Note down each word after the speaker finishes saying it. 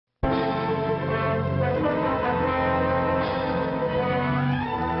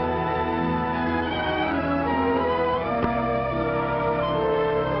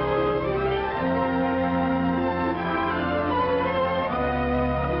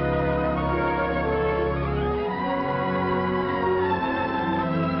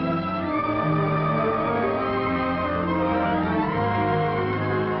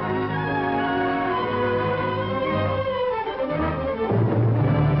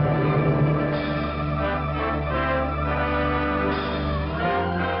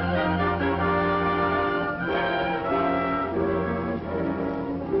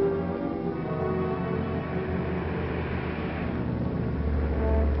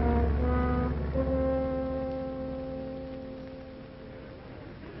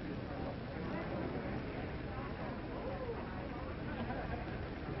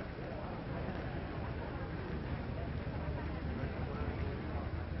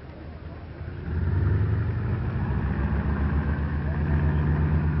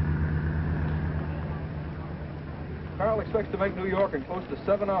Farrell expects to make New York in close to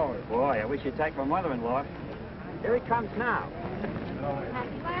 7 hours. Boy, I wish you'd take my mother-in-law. Here he comes now.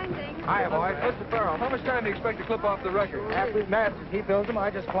 Happy landing. Hiya, boys. Mr. Farrell, how much time do you expect to clip off the record? After McMasters, he builds them,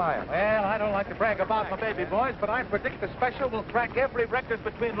 I just fly them. Well, I don't like to brag about my baby boys, but I predict the special will crack every record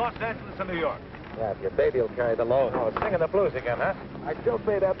between Los Angeles and New York. Yeah, if your baby will carry the load. Oh, singing the blues again, huh? I still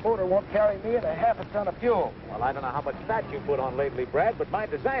say that motor won't carry me and a half a ton of fuel. Well, I don't know how much fat you put on lately, Brad, but my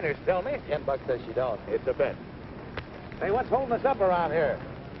designers tell me. $10 says you don't. It's a bet. Hey, what's holding us up around here?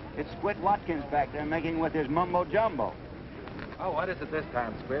 It's Squid Watkins back there making with his mumbo-jumbo. Oh, what is it this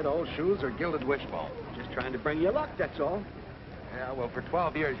time, Squid? Old shoes or gilded wishbone? Just trying to bring you luck, that's all. Yeah, well, for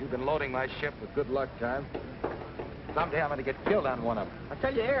 12 years you've been loading my ship with good luck time. Someday I'm going to get killed on one of them. I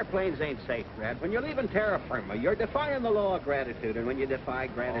tell you, airplanes ain't safe, Brad. When you're leaving terra firma, you're defying the law of gratitude, and when you defy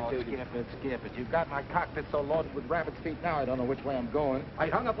gratitude... Oh, skip it. You've got my cockpit so loaded with rabbit's feet now I don't know which way I'm going. I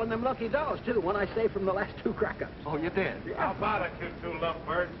hung up on them lucky dolls, too, one I saved from the last 2 crack-ups. Oh, you did? Yeah. How about it, you two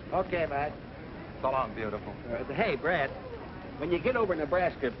lovebirds? Okay, Matt. So long, beautiful. Hey, Brad, when you get over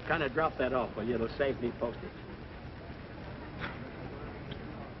Nebraska, kind of drop that off, will you? It'll save me postage.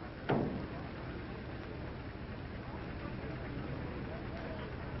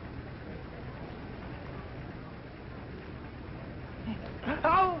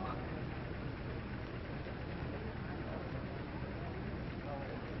 Oh!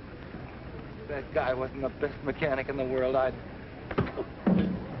 That guy wasn't the best mechanic in the world.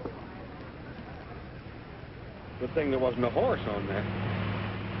 Good thing there wasn't a horse on there.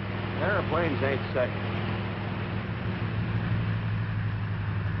 Airplanes ain't safe.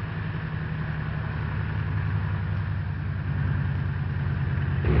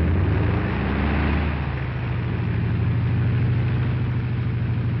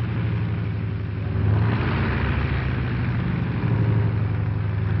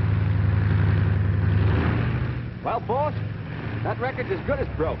 Well, boss, that record's as good as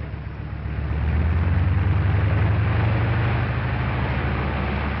broken.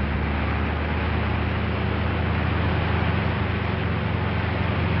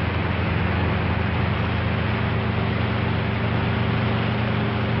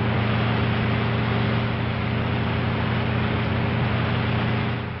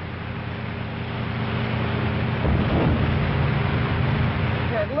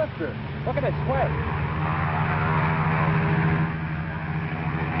 Look at it sweat.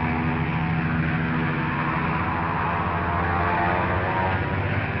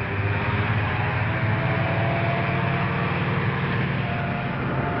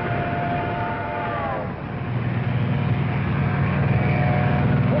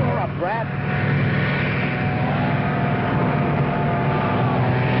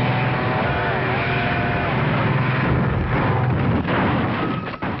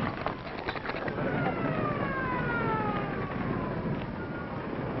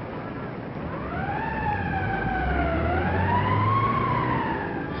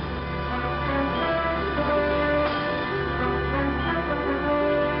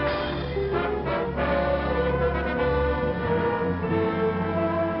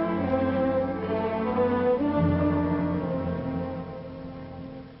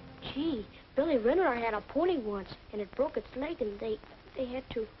 Had a pony once, and it broke its leg, and they had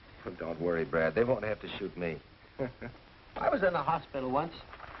to... Oh, don't worry, Brad. They won't have to shoot me. I was in the hospital once.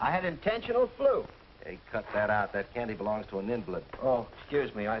 I had intentional flu. Hey, cut that out. That candy belongs to an invalid. Oh,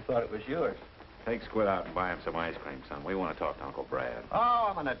 excuse me. I thought it was yours. Take Squid out and buy him some ice cream, son. We want to talk to Uncle Brad. Oh,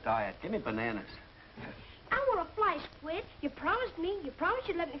 I'm on a diet. Give me bananas. I want to fly, Squid. You promised me. You promised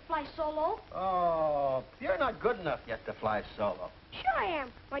you'd let me fly solo. Oh, you're not good enough yet to fly solo. Sure I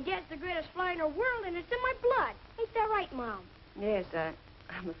am. My dad's the greatest flyer in the world, and it's in my blood. Ain't that right, Mom? Yes,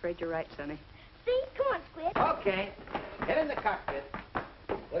 I'm afraid you're right, Sonny. See? Come on, Squid. Okay. Get in the cockpit.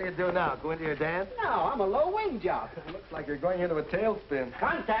 What do you do now? Go into your dance? No, I'm a low-wing job. Looks like you're going into a tailspin.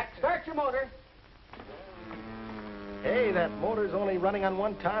 Contact. Start your motor. Hey, that motor's only running on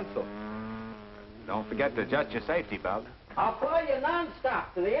one tonsil. Don't forget to adjust your safety belt. I'll fly you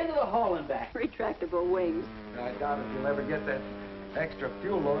non-stop to the end of the hall and back. Retractable wings. I doubt if you'll ever get that extra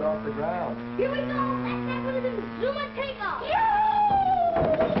fuel load off the ground. Here we go. That's that with it. Zoom and take off.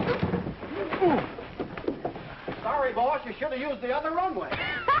 Sorry, boss. You should have used the other runway.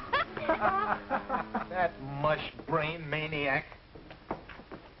 That mush-brain maniac.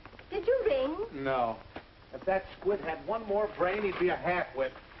 Did you ring? No. If that Squid had one more brain, he'd be a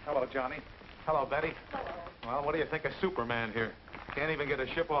half-wit. Hello, Johnny. Hello, Betty. Hello. Well, what do you think of Superman here? Can't even get a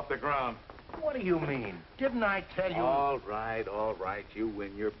ship off the ground. What do you mean? Didn't I tell you? All right. You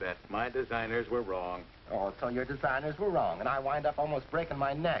win your bet. My designers were wrong. Oh, so your designers were wrong, and I wind up almost breaking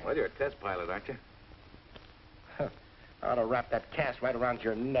my neck. Well, you're a test pilot, aren't you? I ought to wrap that cast right around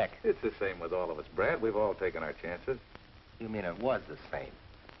your neck. It's the same with all of us, Brad. We've all taken our chances. You mean it was the same?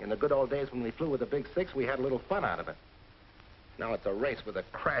 In the good old days when we flew with the Big Six, we had a little fun out of it. Now it's a race with a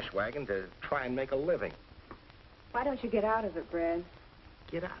crash wagon to try and make a living. Why don't you get out of it, Brad?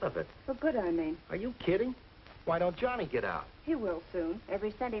 Get out of it. For good, I mean. Are you kidding? Why don't Johnny get out? He will soon.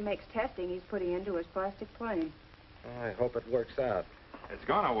 Every cent he makes testing, he's putting into his plastic plane. I hope it works out. It's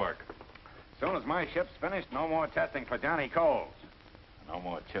gonna work. As soon as my ship's finished, no more testing for Johnny Coles. No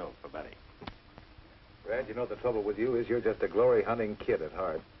more chills for Betty. Brad, you know the trouble with you is you're just a glory-hunting kid at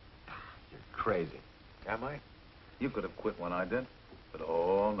heart. You're crazy. Am I? You could have quit when I did. But,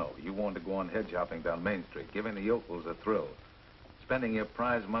 oh, no. You wanted to go on hedge hopping down Main Street, giving the yokels a thrill. Spending your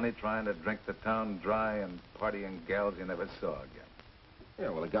prize money trying to drink the town dry and partying gals you never saw again. Yeah,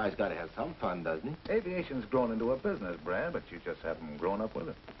 well, a guy's got to have some fun, doesn't he? Aviation's grown into a business, Brad, but you just haven't grown up with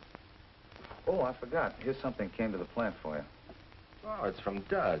it. Oh, I forgot. Here's something came to the plant for you. Oh, it's from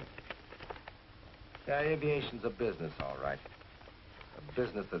Doug. Yeah, aviation's a business, all right. A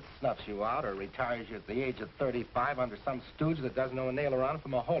business that snuffs you out or retires you at the age of 35 under some stooge that doesn't know a nail around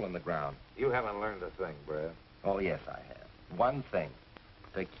from a hole in the ground. You haven't learned a thing, Brad. Oh, yes, I have. One thing.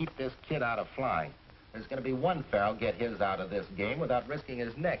 To keep this kid out of flying. There's going to be one Farrell get his out of this game without risking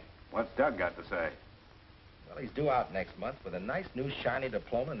his neck. What's Doug got to say? Well, he's due out next month with a nice new shiny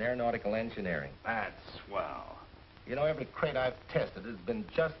diploma in aeronautical engineering. That's swell. You know, every crate I've tested has been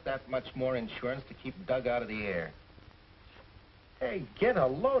just that much more insurance to keep Doug out of the air. Hey, get a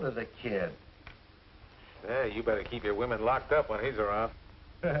load of the kid. Hey, you better keep your women locked up when he's around.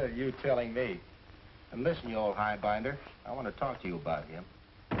 You telling me. And listen, you old highbinder, I want to talk to you about him.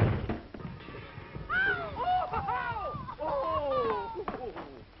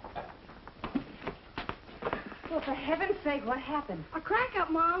 Well, for heaven's sake, what happened? A crack up,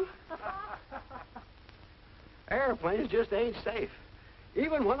 Mom. Airplanes just ain't safe,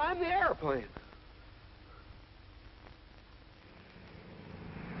 even when I'm the airplane.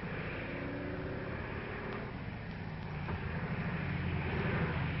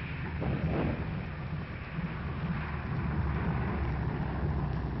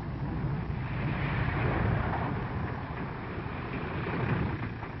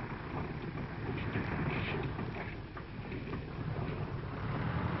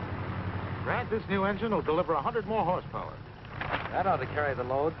 Brad, this new engine will deliver 100 more horsepower. That ought to carry the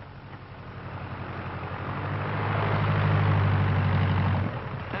load.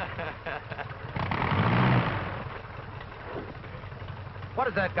 What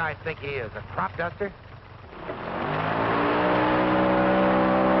does that guy think he is, a crop duster?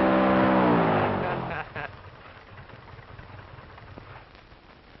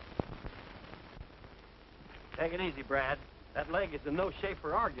 Take it easy, Brad. That leg is in no shape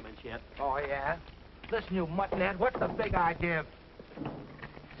for arguments yet. Oh, yeah? Listen, you muttonhead, what's the big idea?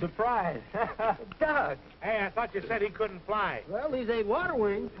 Surprise. Doug! Hey, I thought you said he couldn't fly. Well, these ain't water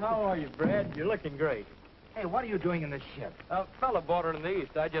wings. How are you, Brad? You're looking great. Hey, what are you doing in this ship? A fella bought her in the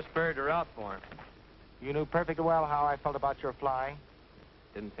East. I just ferried her out for him. You knew perfectly well how I felt about your flying.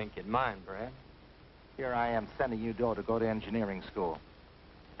 Didn't think you'd mind, Brad. Here I am sending you dough to go to engineering school.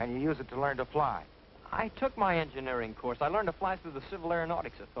 And you use it to learn to fly. I took my engineering course. I learned to fly through the Civil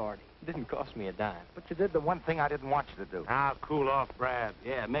Aeronautics Authority. It didn't cost me a dime. But you did the one thing I didn't want you to do. Now, cool off, Brad.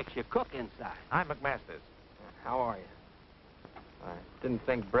 Yeah, it makes you cook inside. I'm McMasters. How are you? I didn't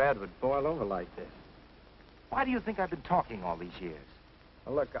think Brad would boil over like this. Why do you think I've been talking all these years?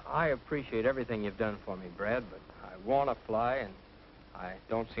 Well, look, I appreciate everything you've done for me, Brad, but I want to fly, and I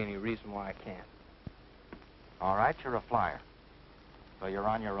don't see any reason why I can't. All right, you're a flyer. So you're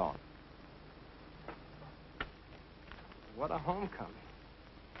on your own. What a homecoming.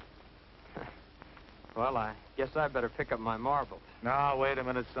 Well, I guess I better pick up my marbles. No, wait a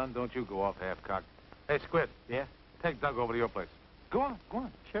minute, son. Don't you go off half-cocked. Hey, Squid. Yeah? Take Doug over to your place. Go on, go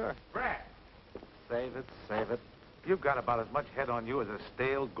on. Sure. Brad! Save it, save it. You've got about as much head on you as a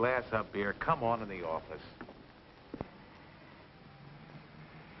stale glass of beer. Come on in the office.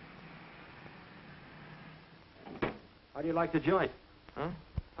 How do you like the joint? Huh?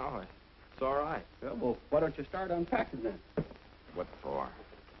 Oh, it's all right. Well, why don't you start unpacking then? What for?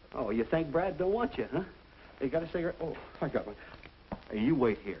 Oh, you think Brad don't want you, huh? You got a cigarette? Oh, I got one. Hey, you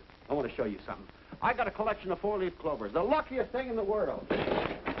wait here. I want to show you something. I got a collection of four-leaf clovers, the luckiest thing in the world.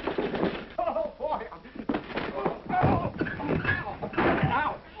 Oh, boy. Oh,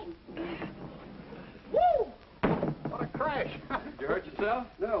 ouch. Woo! What a crash. Did you hurt yourself?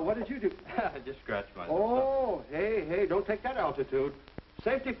 No, what did you do? I just scratched myself. Oh, hey, don't take that altitude.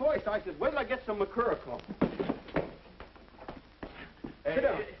 Safety first. I says, wait till I get some Mercurochrome. Sit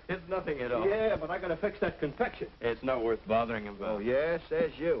down. It's nothing at all. Yeah, but I got to fix that confection. It's not worth bothering about. Oh, yes,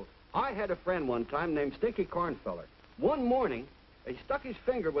 says you. I had a friend one time named Stinky Cornfeller. One morning, he stuck his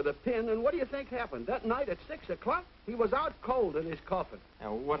finger with a pin, and what do you think happened? That night at 6 o'clock, he was out cold in his coffin.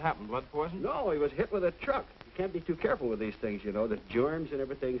 Now, what happened? Blood poison? No, he was hit with a truck. You can't be too careful with these things, you know. The germs and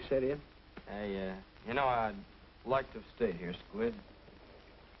everything set in. Hey, you know, I'd like to have stayed here, Squid.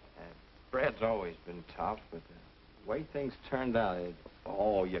 Brad's always been tough, but the way things turned out,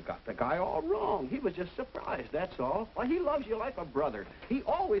 Oh, you got the guy all wrong. He was just surprised, that's all. Why, he loves you like a brother. He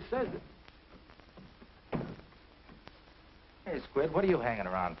always says it. Hey, Squid, what are you hanging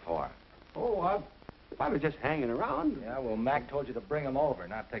around for? Oh, I was just hanging around. Yeah, well, Mac told you to bring him over,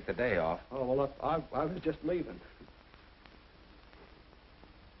 not take the day off. Oh, well, I was just leaving.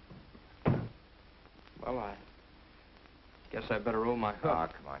 well, I guess I better roll my hook. Oh,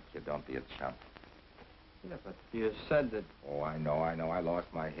 come on, kid, don't be a chump. Yeah, but you said that... Oh, I know. I lost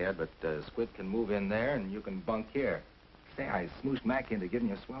my head, but Squid can move in there, and you can bunk here. Say, I smooshed Mac into giving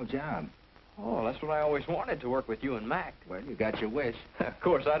you a swell job. Oh, that's what I always wanted, to work with you and Mac. Well, you got your wish. Of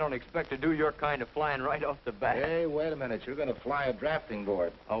course, I don't expect to do your kind of flying right off the bat. Hey, wait a minute. You're going to fly a drafting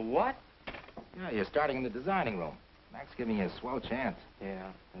board. A what? Yeah, you're starting in the designing room. Mac's giving you a swell chance.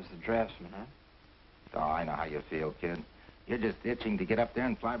 Yeah, as the draftsman, huh? Oh, I know how you feel, kid. You're just itching to get up there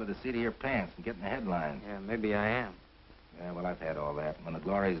and fly by the seat of your pants and get in the headlines. Yeah, maybe I am. Yeah, well, I've had all that. When the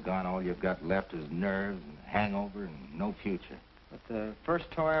glory's gone, all you've got left is nerves and hangover and no future. But the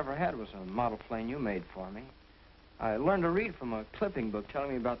first toy I ever had was a model plane you made for me. I learned to read from a clipping book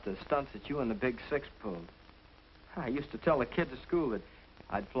telling me about the stunts that you and the Big Six pulled. I used to tell the kids at school that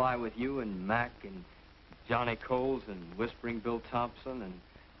I'd fly with you and Mac and Johnny Coles and Whispering Bill Thompson and...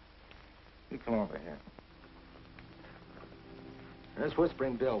 You come over here. There's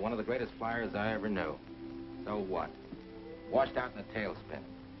Whispering Bill, one of the greatest flyers I ever knew. So what? Washed out in a tailspin.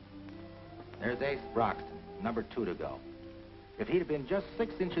 There's Ace Broxton, number 2 to go. If he'd have been just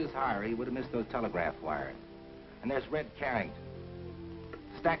 6 inches higher, he would have missed those telegraph wires. And there's Red Carrington,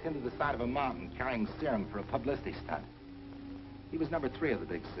 stacked into the side of a mountain, carrying serum for a publicity stunt. He was number 3 of the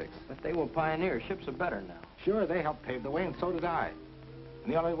Big Six. But they were pioneers. Ships are better now. Sure, they helped pave the way, and so did I.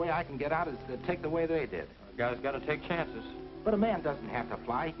 And the only way I can get out is to take the way they did. A guy's got to take chances. But a man doesn't have to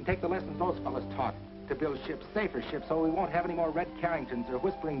fly. He can take the lessons those fellas taught to build ships, safer ships, so we won't have any more Red Carringtons or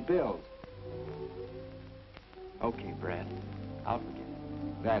Whispering Bills. Okay, Brad. I'll forget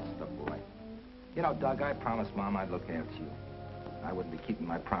it. That's the boy. You know, Doug, I promised Mom I'd look after you. I wouldn't be keeping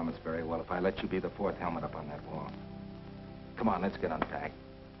my promise very well if I let you be the 4th helmet up on that wall. Come on, let's get unpacked.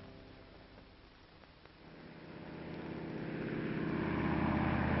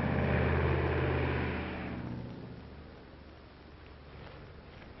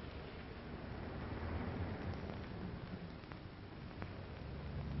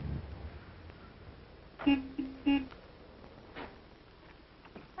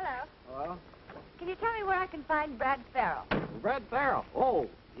 Hello. Hello? Can you tell me where I can find Brad Farrell? Brad Farrell. Oh,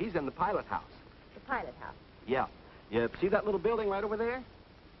 he's in the pilot house. The pilot house. Yeah. You see that little building right over there?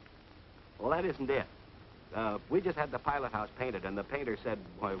 Well, that isn't it. We just had the pilot house painted, and the painter said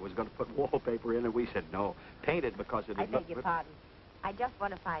well, he was going to put wallpaper in, and we said no. Paint it because it I would beg look... your pardon. I just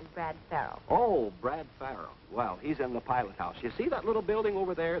want to find Brad Farrell. Oh, Brad Farrell. Well, he's in the pilot house. You see that little building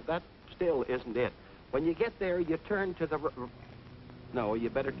over there? That still isn't it. When you get there, you turn to the... No, you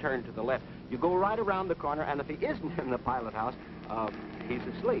better turn to the left. You go right around the corner, and if he isn't in the pilot house, he's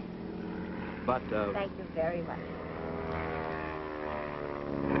asleep. But, Thank you very much.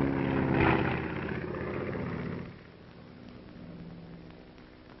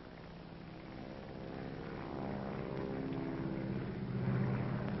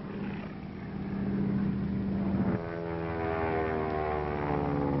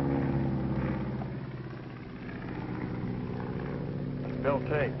 Bill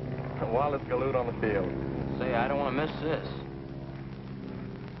Tate, wildest galoot on the field. Say, I don't want to miss this.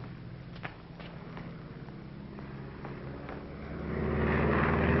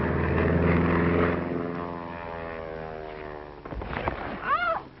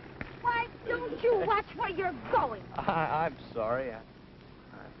 Oh! Why don't you watch where you're going? I'm sorry. I'm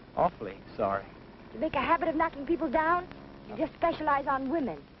awfully sorry. You make a habit of knocking people down? You just specialize on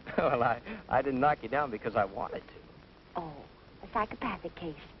women. Well, I didn't knock you down because I wanted to. Oh, a psychopathic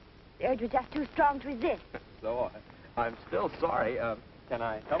case. The urge was just too strong to resist. So, I'm still sorry. Can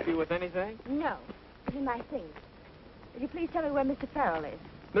I help you with anything? No. It's in my things. Will you please tell me where Mr. Farrell is?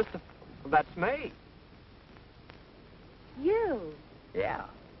 Mr. That's me. You? Yeah.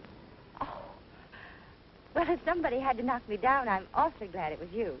 Oh. Well, if somebody had to knock me down, I'm awfully glad it was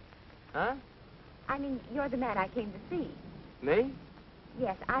you. Huh? I mean, you're the man I came to see. Me?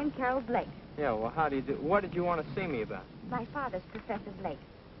 Yes, I'm Carol Blake. Yeah, well, how do you do? What did you want to see me about? My father's Professor Blake.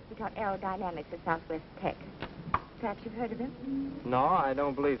 He taught aerodynamics at Southwest Tech. Perhaps you've heard of him? No, I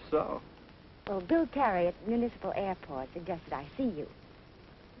don't believe so. Well, Bill Terry at the Municipal Airport suggested I see you.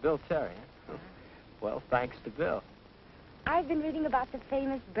 Bill Terry, huh? Well, thanks to Bill. I've been reading about the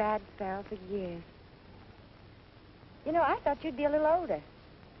famous Brad Farrell for years. You know, I thought you'd be a little older.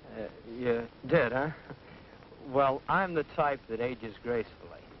 You did, huh? Well, I'm the type that ages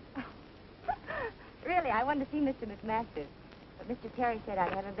gracefully. Really, I wanted to see Mr. McMasters. But Mr. Terry said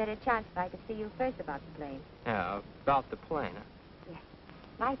I'd have a better chance if I could see you first about the plane. Yeah, about the plane, huh? Yes.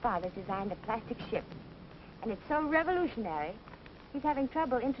 My father's designed a plastic ship. And it's so revolutionary, he's having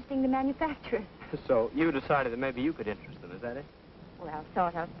trouble interesting the manufacturers. So you decided that maybe you could interest them, is that it? Well,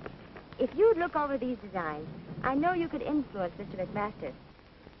 sort of. If you'd look over these designs, I know you could influence Mr. McMasters.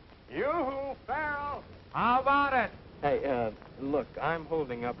 Yoo-hoo, Farrell! How about it? Hey, look, I'm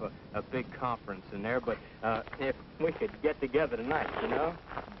holding up a big conference in there, but if we could get together tonight, you know?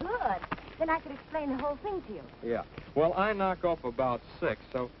 Good. Then I could explain the whole thing to you. Yeah. Well, I knock off about 6,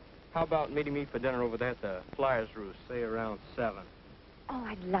 so how about meeting me for dinner over there at the Flyers Roost, say around 7? Oh,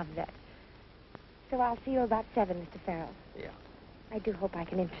 I'd love that. So I'll see you about 7, Mr. Farrell. Yeah. I do hope I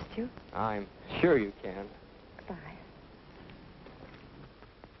can interest you. I'm sure you can. Goodbye.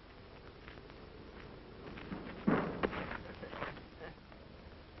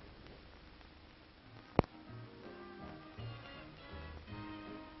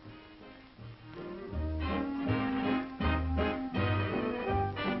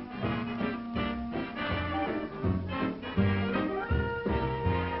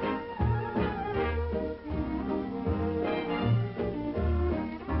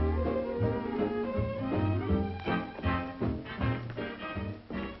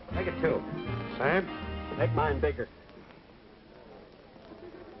 Make it 2. Sam, make mine bigger.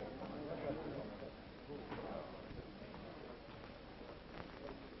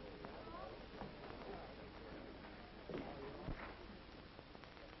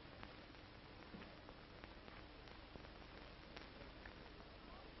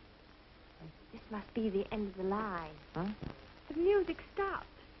 This must be the end of the line. Huh? The music stopped.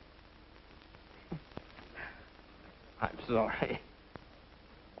 I'm sorry.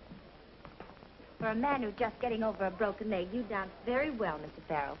 For a man who's just getting over a broken leg, you danced very well, Mr.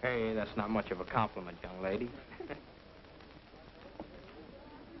 Farrell. Hey, that's not much of a compliment, young lady.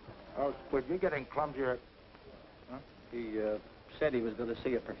 Oh, Squid, you're getting clumsier. Huh? He said he was going to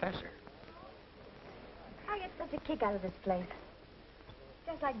see a professor. I get such a kick out of this place.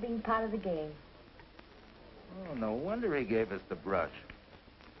 Just like being part of the game. Oh, no wonder he gave us the brush.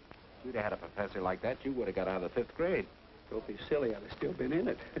 If you'd have had a professor like that, you would have got out of the 5th grade. Don't be silly. I'd have still been in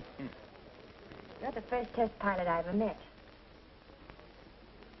it. You're the first test pilot I ever met.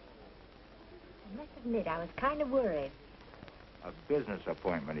 I must admit, I was kind of worried. A business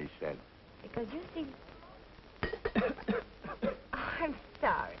appointment, he said. Because you see... Oh, I'm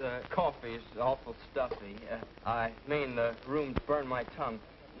sorry. The coffee's awful stuffy. I mean, the room's burned my tongue.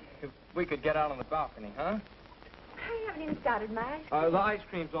 If we could get out on the balcony, huh? I haven't even started my ice cream. The ice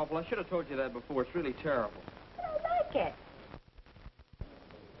cream's awful. I should have told you that before. It's really terrible. I don't like it.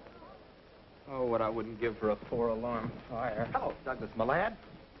 Oh, what I wouldn't give for a 4-alarm fire. Hello, Douglas, my lad.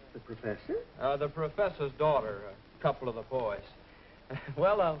 The professor? The professor's daughter, a couple of the boys.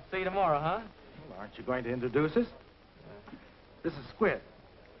 Well, I'll see you tomorrow, huh? Well, aren't you going to introduce us? This is Squid.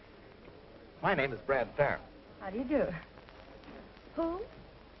 My name is Brad Farrell. How do you do? Who?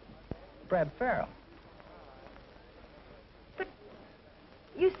 Brad Farrell. But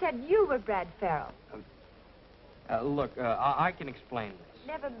you said you were Brad Farrell. Look, I can explain this.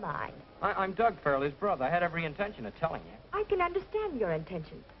 Never mind. I'm Doug Farrell, his brother. I had every intention of telling you. I can understand your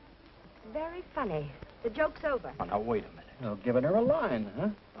intentions. Very funny. The joke's over. Oh, now, wait a minute. Well, giving her a line, huh?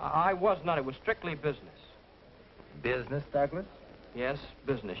 I was not. It was strictly business. Business, Douglas? Yes,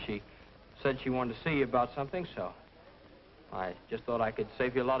 business. She said she wanted to see you about something, so I just thought I could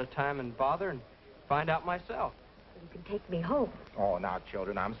save you a lot of time and bother and find out myself. You can take me home. Oh, now,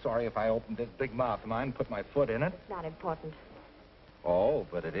 children, I'm sorry if I opened this big mouth of mine and put my foot in it. It's not important. Oh,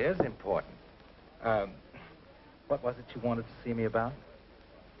 but it is important. What was it you wanted to see me about?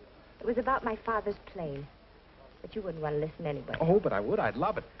 It was about my father's plane. But you wouldn't want to listen anyway. Oh, but I would. I'd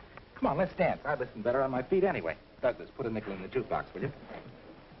love it. Come on, let's dance. I'd listen better on my feet anyway. Douglas, put a nickel in the jukebox, will you?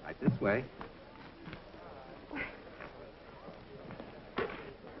 Right this way.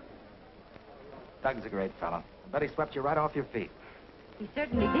 Doug's a great fellow. I bet he swept you right off your feet. He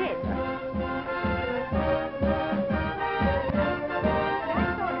certainly did. I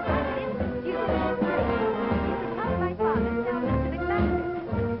thought if I could interest you in this plane, you could help my father tell Mr. McMasters.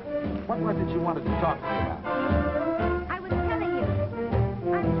 wanted to talk to you about. I was telling you.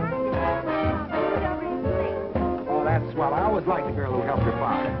 I'm trying to help my father put over his plane. Oh, that's swell. I always liked the girl who helped her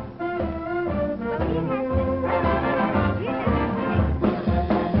father. Well, he has this you know.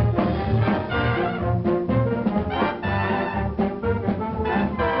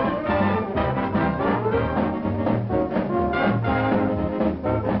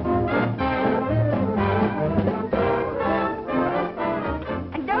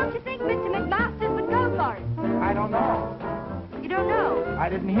 And don't you think Mr. McMasters would go for it? I don't know. You don't know? I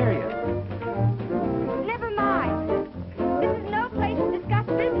didn't hear you. Never mind. This is no place to discuss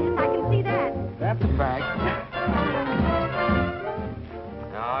business. I can see that. That's a fact.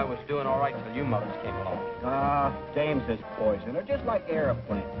 Now, I was doing all right till you mothers came along. Dames is poison. They're just like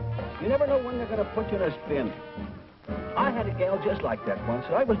airplanes. You never know when they're going to put you in a spin. I had a gal just like that once,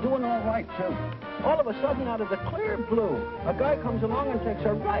 and I was doing all right, too. All of a sudden, out of the clear blue, a guy comes along and takes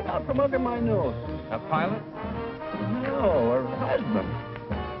her right out from under my nose. A pilot? No, her husband.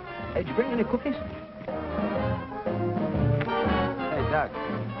 Hey, did you bring any cookies? Hey, Doc,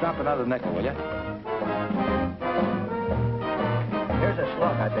 drop another nickel, will you? Here's a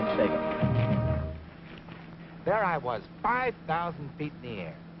slug I've been saving. There I was, 5,000 feet in the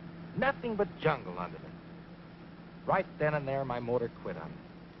air. Nothing but jungle under me. Right then and there, my motor quit on me.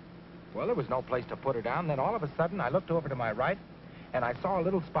 Well, there was no place to put her down. Then all of a sudden, I looked over to my right, and I saw a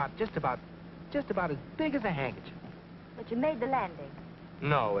little spot just about as big as a handkerchief. But you made the landing.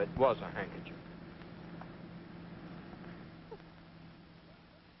 No, it was a handkerchief.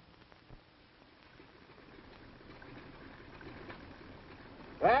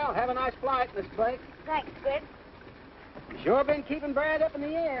 Well, have a nice flight, Miss Blake. Thanks, Squid. You sure been keeping Brad up in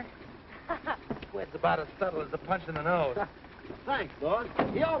the air. Squid's about as subtle as a punch in the nose. Thanks, boss.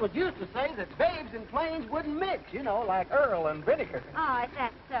 He always used to say that babes and planes wouldn't mix, you know, like Earl and vinegar. Oh, is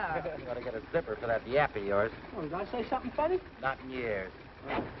that so? You ought to get a zipper for that yap of yours. Oh, did I say something funny? Not in years.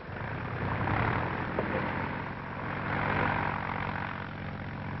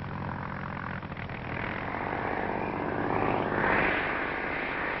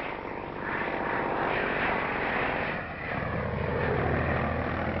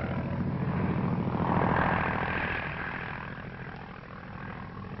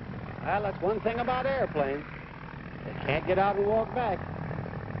 Well, that's one thing about airplanes. They can't get out and walk back.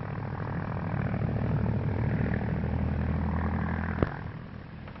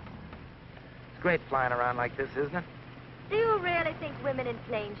 It's great flying around like this, isn't it? Do you really think women in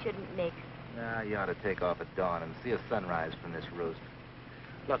planes shouldn't mix? Nah, you ought to take off at dawn and see a sunrise from this roost.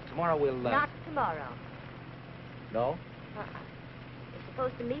 Look, tomorrow we'll... Not tomorrow. No? You're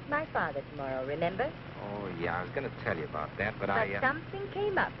supposed to meet my father tomorrow, remember? Oh, yeah, I was going to tell you about that, but something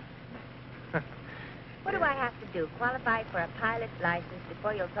came up. What do I have to do? Qualify for a pilot's license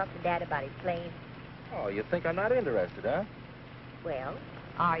before you'll talk to Dad about his plane? Oh, you think I'm not interested, huh? Well,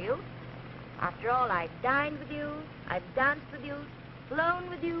 are you? After all, I've dined with you, I've danced with you, flown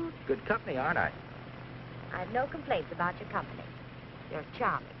with you. Good company, aren't I? I've no complaints about your company. You're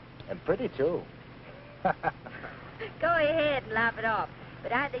charming. And pretty, too. Go ahead and laugh it off.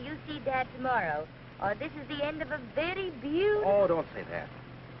 But either you see Dad tomorrow, or this is the end of a very beautiful... Oh, don't say that.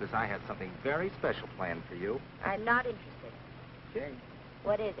 Because I had something very special planned for you. I'm not interested. Okay.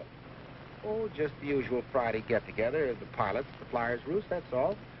 What is it? Oh, just the usual Friday get-together, the pilots, the flyers' roost, that's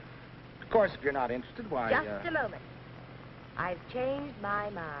all. Of course, if you're not interested, why... Just a moment. I've changed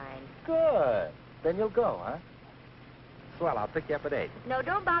my mind. Good. Then you'll go, huh? Swell, I'll pick you up at 8. No,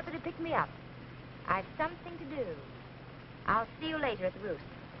 don't bother to pick me up. I've something to do. I'll see you later at the roost.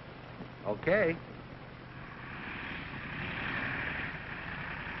 Okay.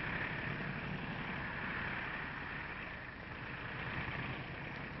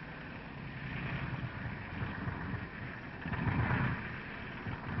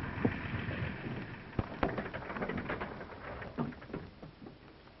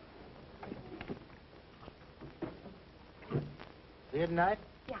 See you tonight?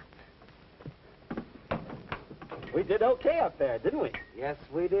 Yeah. We did okay up there, didn't we? Yes,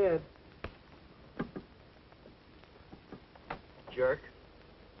 we did. Jerk.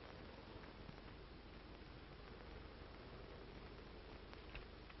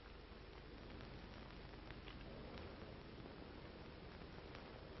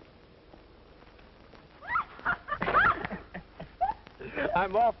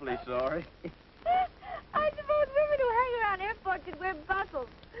 I'm awfully sorry. I suppose women who hang around airports should wear buckles.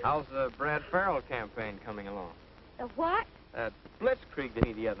 How's the Brad Farrell campaign coming along? The what? That blitzkrieg to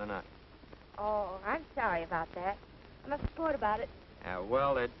me the other night. Oh, I'm sorry about that. I must report about it.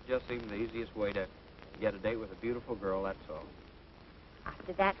 Well, it just seemed the easiest way to get a date with a beautiful girl, that's all.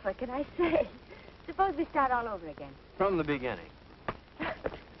 After that, what can I say? Suppose we start all over again. From the beginning.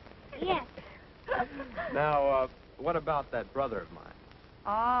 Yes. Now, what about that brother of mine?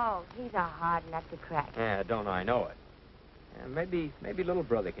 Oh, he's a hard nut to crack. Yeah, don't I know it? Maybe little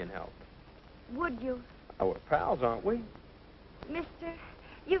brother can help. Would you? Oh, we're pals, aren't we? Mister,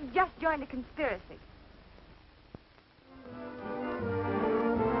 you've just joined a conspiracy.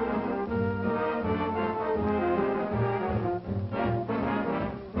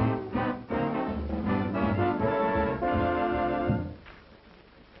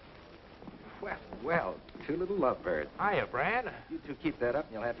 Well, two little lovebirds. Hiya, Brad. You two keep that up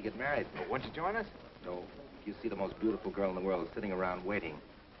and you'll have to get married. Oh, won't you join us? No. You see the most beautiful girl in the world sitting around waiting.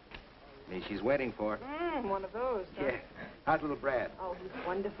 Me, she's waiting for. One of those. Huh? Yeah. How's little Brad? Oh, he's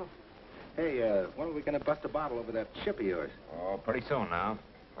wonderful. Hey, when are we going to bust a bottle over that ship of yours? Oh, pretty soon now.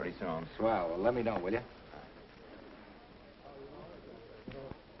 Pretty soon. Swell. Well, let me know, will you?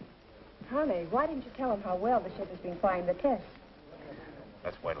 Honey, why didn't you tell him how well the ship has been flying the test?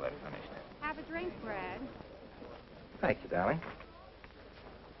 Let's wait till they're finished. Have a drink, Brad. Thank you, darling.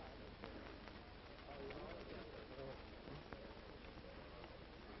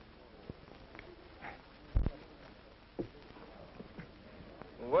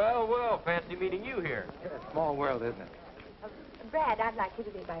 Well, well, fancy meeting you here. Yeah, small world, isn't it? Brad, I'd like you to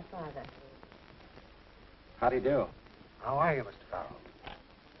be my father. How do you do? How are you, Mr. Farrell?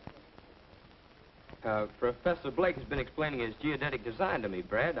 Professor Blake has been explaining his geodetic design to me,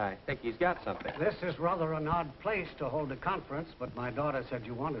 Brad. I think he's got something. This is rather an odd place to hold a conference, but my daughter said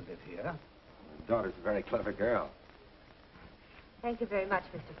you wanted it here. Your daughter's a very clever girl. Thank you very much,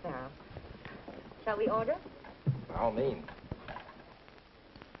 Mr. Farrell. Shall we order? By all means.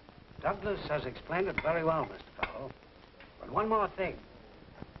 Douglas has explained it very well, Mr. Farrell. But one more thing.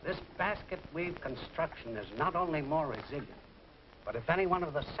 This basket weave construction is not only more resilient, but if any one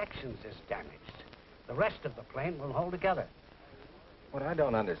of the sections is damaged, the rest of the plane will hold together. What I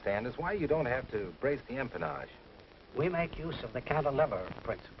don't understand is why you don't have to brace the empennage. We make use of the cantilever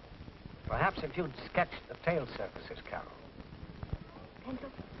principle. Perhaps if you'd sketch the tail surfaces, Carol. Pencil?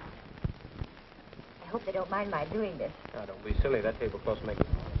 I hope they don't mind my doing this. Now, don't be silly. That tablecloth's making...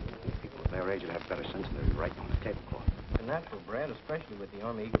 People of their age would have better sense than to be writing on the tablecloth. It's natural, Brad, especially with the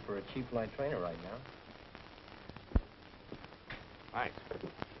Army eager for a chief flight trainer right now. Thanks.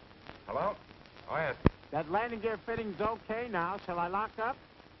 Hello? Oh, yes. That landing gear fitting's okay now. Shall I lock up?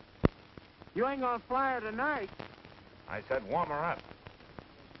 You ain't gonna fly her tonight. I said warm her up.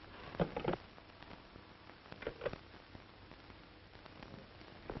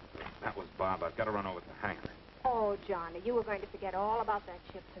 That was Bob. I've got to run over to the hangar. Oh, Johnny, you were going to forget all about that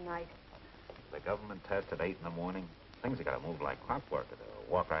ship tonight. The government test at 8 in the morning. Things have got to move like clockwork or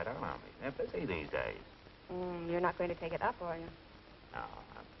they'll walk right out on me. They're busy these days. You're not going to take it up, are you? No,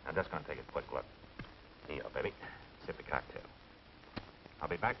 I'm just going to take a quick look. Here you go, baby. Sip a cocktail. I'll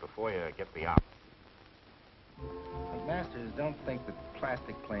be back before you get the op. McMasters don't think that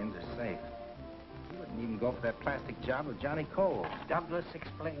plastic planes are safe. He wouldn't even go for that plastic job with Johnny Cole. Douglas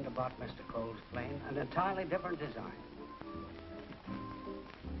explained about Mr. Cole's plane, an entirely different design.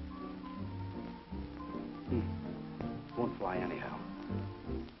 Won't fly anyhow.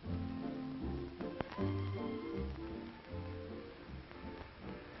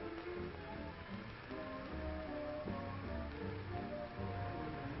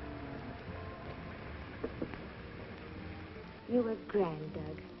 You were grand,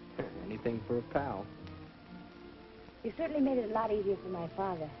 Doug. Anything for a pal. You certainly made it a lot easier for my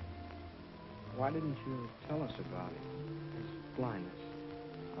father. Why didn't you tell us about it? His blindness.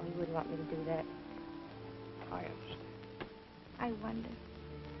 Oh, he wouldn't want me to do that. I understand. I wonder.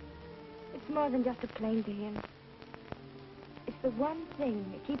 It's more than just a plane to him. It's the one thing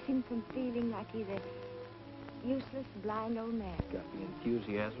that keeps him from feeling like he's a useless, blind old man. Got the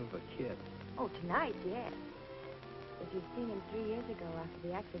enthusiasm of a kid. Oh, tonight, yes. As you've seen him 3 years ago after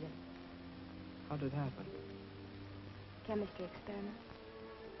the accident. How did it happen? Chemistry experiment.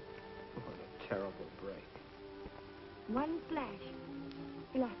 What a terrible break. One flash.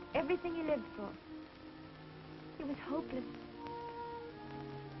 He lost everything he lived for. It was hopeless.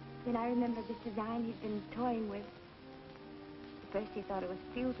 Then I remembered this design he'd been toying with. At first he thought it was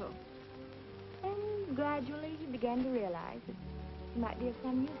futile. And gradually he began to realize that it might be of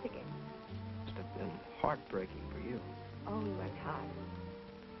some use again. Must have been heartbreaking for you. Oh, he worked hard.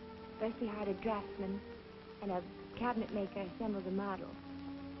 First he hired a draftsman and a cabinet maker assembled the model.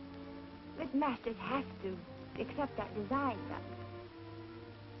 McMasters has to accept that design, Doug.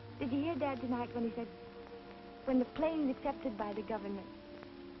 Did you hear Dad tonight when he said, when the plane's accepted by the government?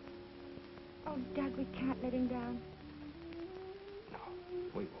 Oh, Doug, we can't let him down. No,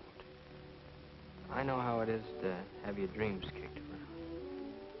 We won't. I know how it is to have your dreams kicked around.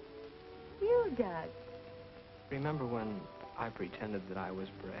 You, Doug. Remember when I pretended that I was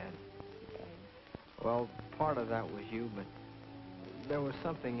Brad? Well, part of that was you, but there was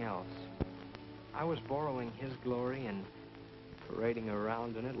something else. I was borrowing his glory and parading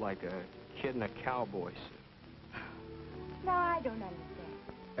around in it like a kid in a cowboy suit. No, I don't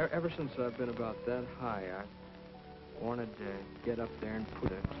understand. Ever since I've been about that high, I wanted to get up there and put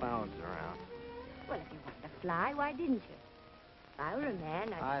the clouds around. Well, if you wanted to fly, why didn't you? If I were a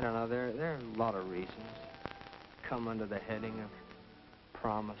man, I don't know. There are a lot of reasons. Come under the heading of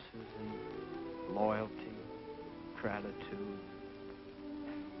promises and loyalty, gratitude.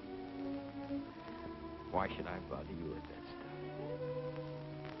 Why should I bother you with that stuff?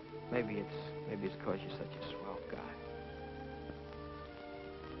 Maybe it's because you're such a swell guy.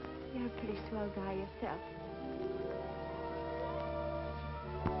 You're a pretty swell guy yourself.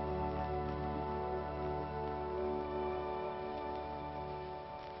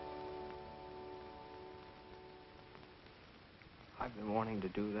 I've been wanting to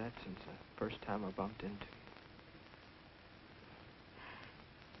do that since the first time I bumped into you.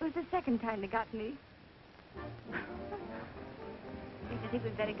 It was the second time they got me. I think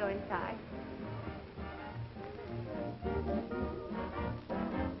we'd better go inside.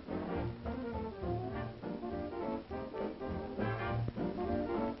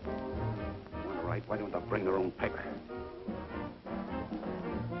 All right, why don't they bring their own paper?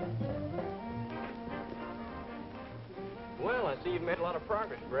 Well, I see you've made a lot of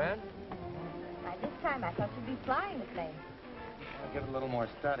progress, Brad. By this time, I thought you'd be flying the plane. I'll give it a little more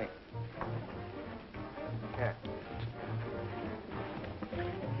study. Here.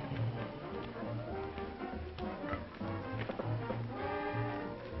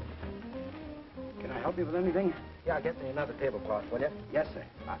 Can I help you with anything? Yeah, get me another tablecloth, will you? Yes, sir.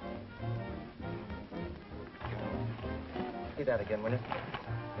 See that again, will you?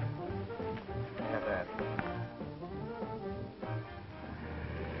 Have that.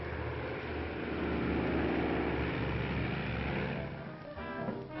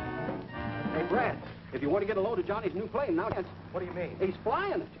 Hey, Brad, if you want to get a load of Johnny's new plane, now it's... What do you mean? He's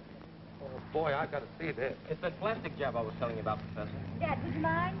flying it. Oh, boy, I've got to see this. It's that plastic job I was telling you about, Professor. Dad, would you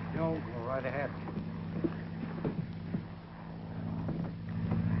mind? No, go right ahead.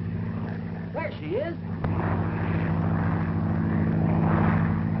 There she is.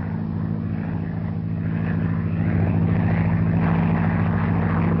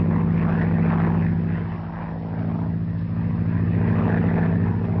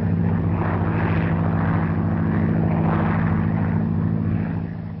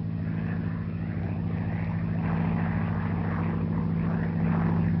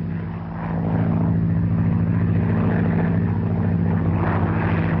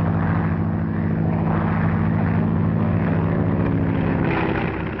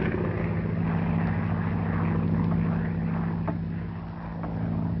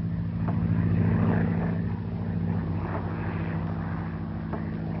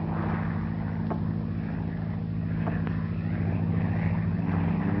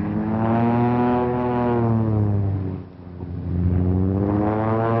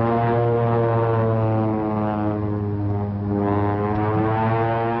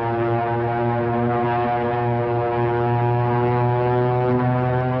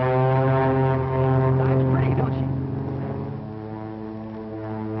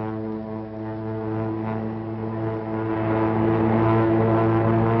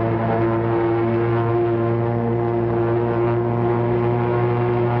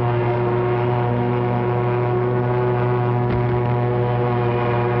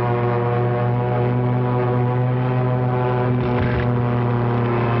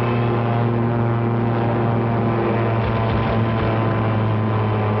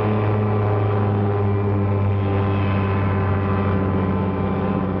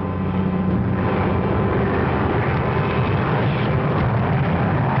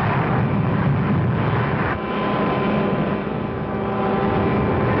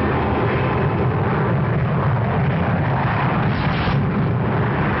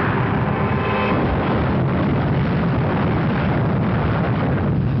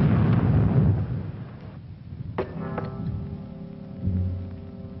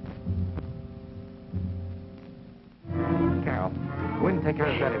 Take care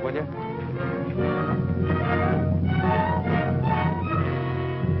of Betty, will you?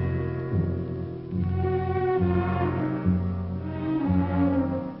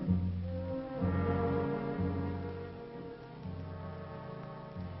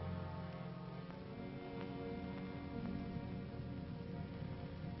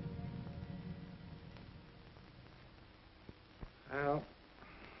 Well,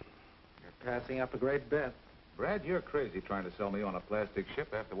 you're passing up a great bet. Brad, you're crazy trying to sell me on a plastic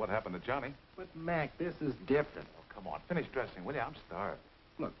ship after what happened to Johnny. But, Mac, this is different. Oh, come on. Finish dressing, will you? I'm starved.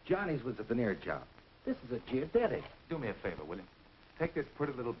 Look, Johnny's was a veneer job. This is a geodetic. Do me a favor, will you? Take this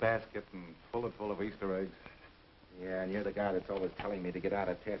pretty little basket and fill it full of Easter eggs. Yeah, and you're the guy that's always telling me to get out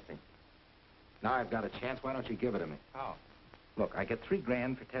of testing. Now I've got a chance. Why don't you give it to me? How? Look, I get $3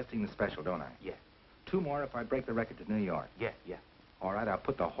 grand for testing the special, don't I? Yeah. 2 more if I break the record to New York. Yeah. All right, I'll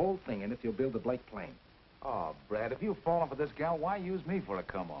put the whole thing in if you'll build the Blake plane. Oh, Brad, if you've fallen for this gal, why use me for a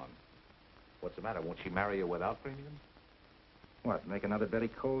come-on? What's the matter? Won't she marry you without premiums? What, make another Betty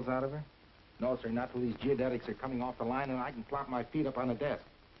Coles out of her? No, sir, not till these geodetics are coming off the line and I can plop my feet up on the desk.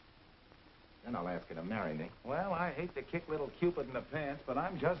 Then I'll ask her to marry me. Well, I hate to kick little Cupid in the pants, but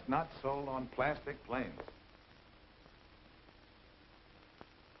I'm just not sold on plastic planes.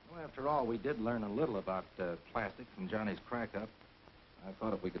 Well, after all, we did learn a little about plastic from Johnny's crack-up. I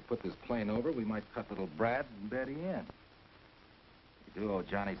thought if we could put this plane over, we might cut little Brad and Betty in. We do owe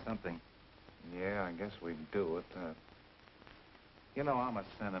Johnny something. Yeah, I guess we do it. You know, I'm a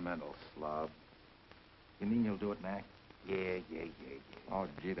sentimental slob. You mean you'll do it, Mac? Yeah. Oh,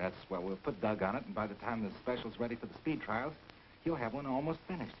 gee, that's swell. We'll put Doug on it, and by the time the special's ready for the speed trials, he'll have one almost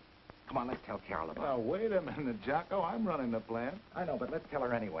finished. Come on, let's tell Carol about it. Now, wait a minute, Jocko. I'm running the plant. I know, but let's tell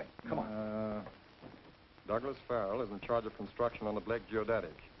her anyway. Come on. Douglas Farrell is in charge of construction on the Blake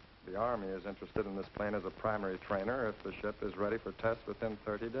Geodetic. The Army is interested in this plane as a primary trainer if the ship is ready for tests within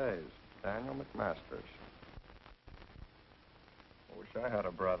 30 days. Daniel McMasters. I wish I had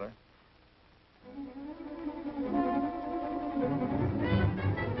a brother.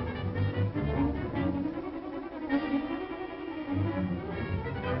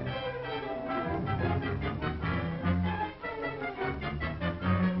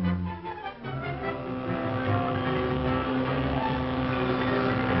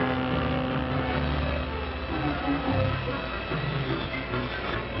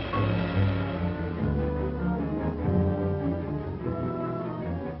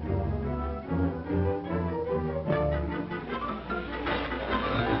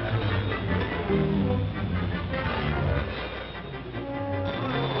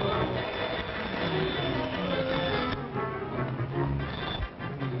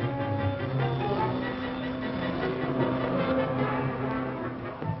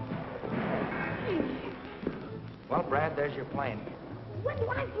 Well, Brad, there's your plane. When do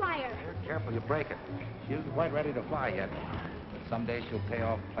I fly her? Careful, you break it. She isn't quite ready to fly yet. But someday she'll pay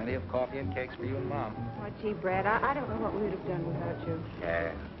off plenty of coffee and cakes for you and Mom. Oh, gee, Brad, I don't know what we would have done without you.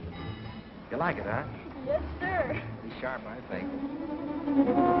 Yeah. You like it, huh? Yes, sir. Be sharp, I think.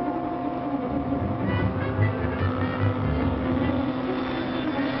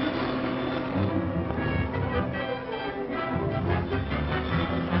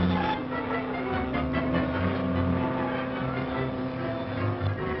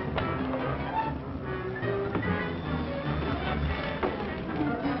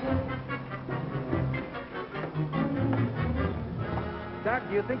 Doc,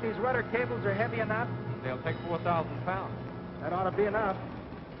 do you think these rudder cables are heavy enough? They'll take 4,000 pounds. That ought to be enough.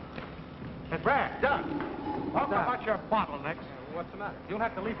 Hey, Brad, Doug. How about your bottlenecks? What's the matter? You'll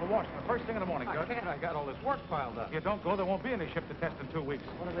have to leave for Washington first thing in the morning, I Doug. can't. I got all this work piled up. If you don't go, there won't be any ship to test in 2 weeks.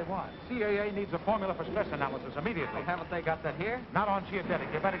 What do they want? CAA needs a formula for stress analysis immediately. Well, haven't they got that here? Not on geodetic.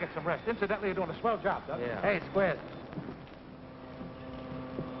 You better get some rest. Incidentally, you're doing a swell job, Doug. Yeah. Hey, Squid.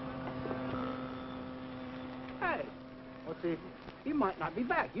 Hey, what's the... He might not be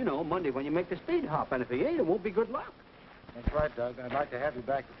back, you know, Monday when you make the speed hop. And if he ain't, it won't be good luck. That's right, Doug. I'd like to have you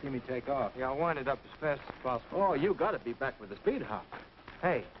back to see me take off. Yeah, I'll wind it up as fast as possible. Oh, you got to be back with the speed hop.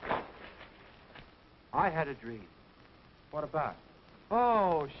 Hey, I had a dream. What about?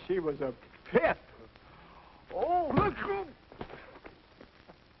 Oh, she was a pip. Oh, look.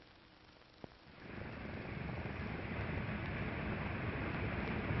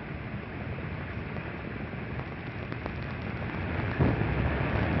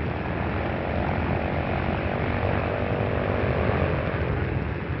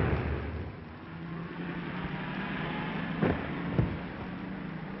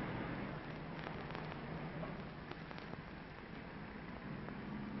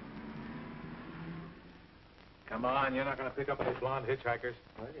 Come on, you're not going to pick up any blonde hitchhikers.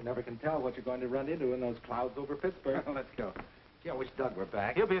 Well, you never can tell what you're going to run into in those clouds over Pittsburgh. Let's go. Gee, I wish Doug were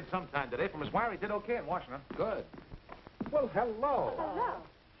back. He'll be in sometime today. From his wire, he did okay in Washington. Good. Well, hello. Hello.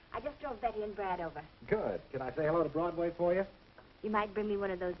 I just drove Betty and Brad over. Good. Can I say hello to Broadway for you? You might bring me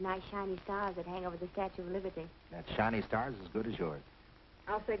one of those nice shiny stars that hang over the Statue of Liberty. That shiny star's as good as yours.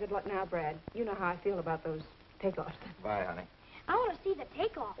 I'll say good luck now, Brad. You know how I feel about those takeoffs. Bye, honey. I want to see the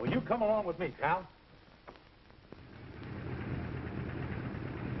takeoff. Well, you come along with me, pal.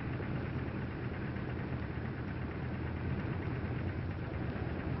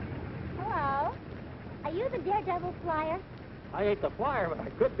 Hello. Are you the daredevil flyer? I ain't the flyer, but I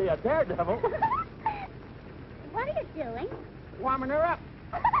could be a daredevil. What are you doing? Warming her up.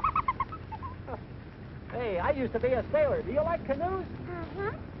 Hey, I used to be a sailor. Do you like canoes?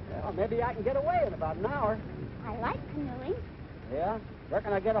 Uh-huh. Well, maybe I can get away in about an hour. I like canoeing. Yeah? Where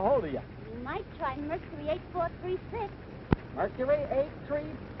can I get a hold of you? You might try Mercury 8436. Mercury 83...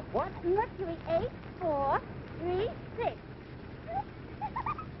 What? Mercury 8436.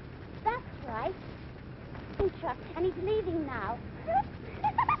 That's right. Intra, and he's leaving now.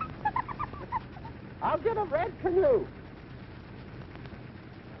 I'll get a red canoe.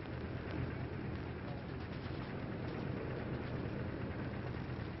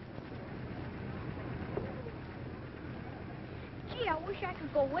 Gee, I wish I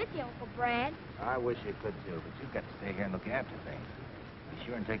could go with you, Uncle Brad. I wish you could, too, but you've got to stay here and look after things. Be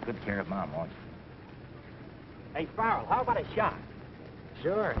sure and take good care of Mom, won't you? Hey, Farrell, how about a shot?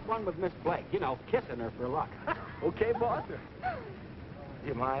 Sure. One with Miss Blake. You know, kissing her for luck. Okay, boss? Do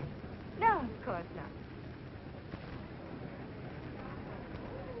you mind? No, of course not.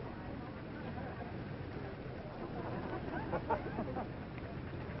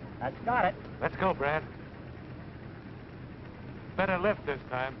 That's got it. Let's go, Brad. Better lift this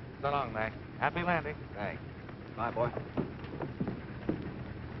time. So long, Mac. Happy landing. Thanks. Bye, boy.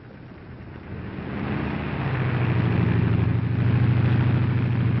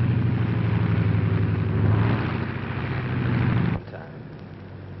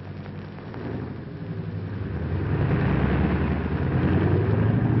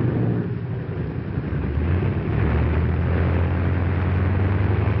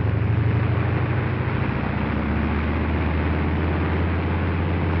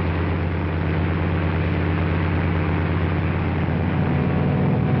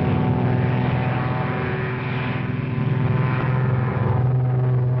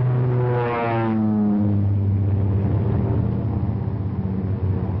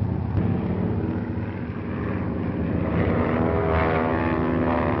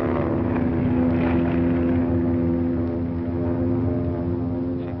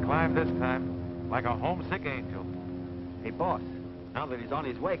 This time, like a homesick angel. Hey, boss, now that he's on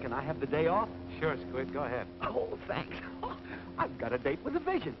his way, can I have the day off? Sure, Squid, go ahead. Oh, thanks. I've got a date with the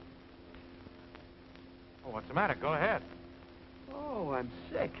vision. Oh, what's the matter? Go ahead. Oh, I'm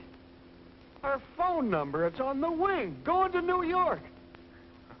sick. Her phone number, it's on the wing, going to New York.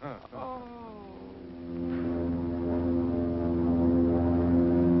 Oh.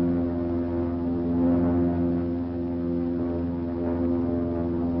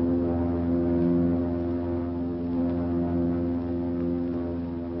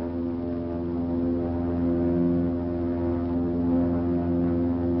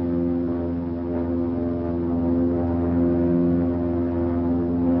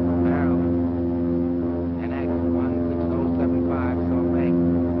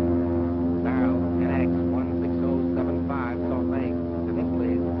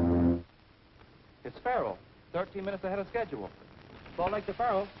 Farrell, 13 minutes ahead of schedule. Salt Lake to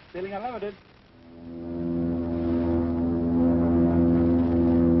Farrell, Ceiling Unlimited.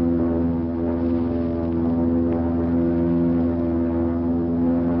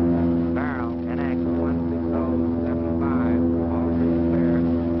 Farrell, NX 16075, all clear.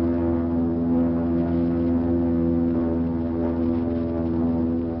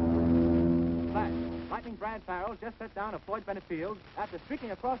 Flash, Lightning Brad Farrell just set down at Floyd Bennett Field after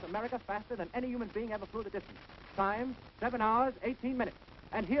streaking across America faster than any human being ever flew the distance. Time, 7 hours, 18 minutes.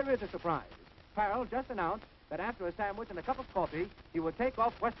 And here is a surprise. Farrell just announced that after a sandwich and a cup of coffee, he would take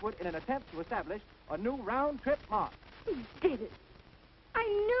off westward in an attempt to establish a new round-trip mark. He did it. I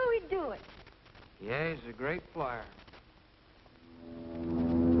knew he'd do it. Yeah, he's a great flyer.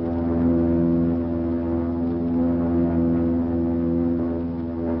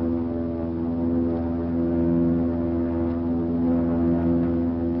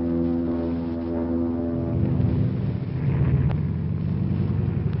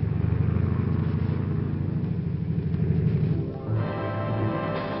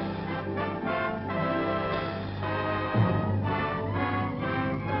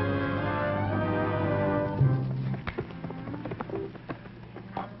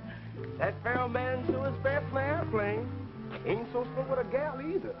 That Farrell man sure is fast from the airplane. Ain't so slow with a gal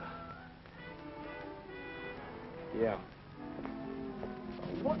either. Yeah.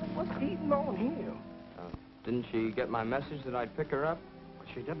 What's eating on him? Didn't she get my message that I'd pick her up?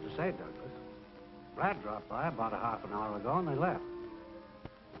 She didn't say, Douglas. Brad dropped by about a half an hour ago, and they left.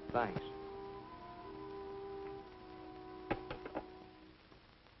 Thanks.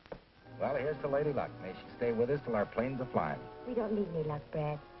 Well, here's to Lady Luck. May she stay with us till our planes are flying. We don't need any luck,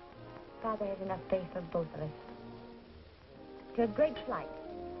 Brad. Father has enough faith for both of us. To a great flight.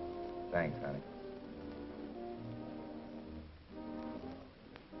 Thanks, honey.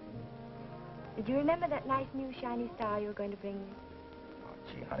 Did you remember that nice new shiny star you were going to bring me? Oh,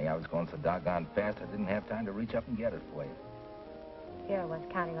 gee, honey, I was going so doggone fast I didn't have time to reach up and get it for you. Here I was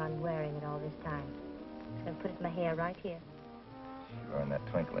counting on wearing it all this time. I was going to put it in my hair right here. Sure, and that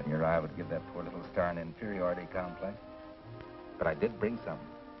twinkle in your eye would give that poor little star an inferiority complex. But I did bring something.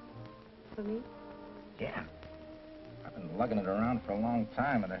 For me? Yeah. I've been lugging it around for a long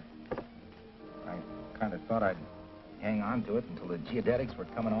time, and I kind of thought I'd hang on to it until the geodetics were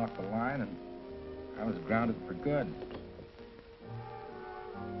coming off the line, and I was grounded for good.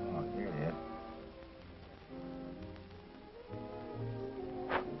 Oh, here it is.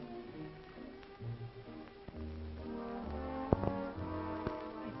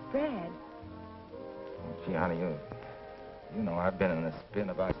 Brad. Oh, gee, honey, you know I've been in this spin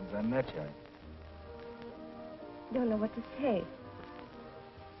about since I met you. I don't know what to say.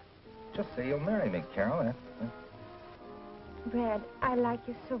 Just say you'll marry me, Carol. Brad, I like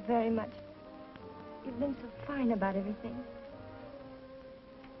you so very much. You've been so fine about everything.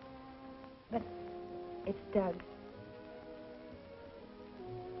 But it's Doug.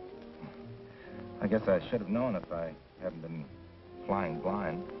 I guess I should have known if I hadn't been flying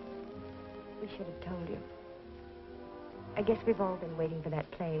blind. We should have told you. I guess we've all been waiting for that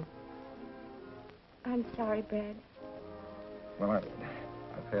plane. I'm sorry, Brad. Well,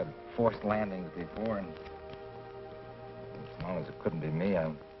 I've had forced landings before, and as long as it couldn't be me,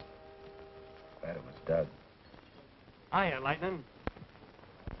 I'm glad it was Doug. Hiya, Lightning.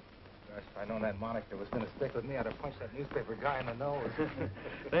 Gosh, if I'd known that moniker was going to stick with me, I'd have punched that newspaper guy in the nose.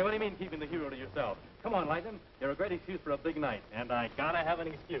 Say, what do you mean keeping the hero to yourself? Come on, Lightning. You're a great excuse for a big night, and I gotta have an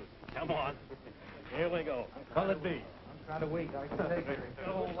excuse. Come on. Here we go. Call it be. I'm trying to wait. I can take it.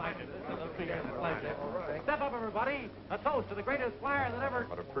 Oh, Lightning, this is a big pleasure. Step up, everybody. A toast to the greatest flyer that ever...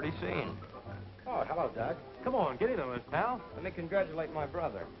 What a pretty scene. Oh, hello, Doug. Come on, get into this, pal. Let me congratulate my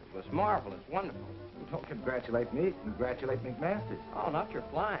brother. It was marvelous, wonderful. Don't congratulate me. Congratulate McMasters. Oh, not your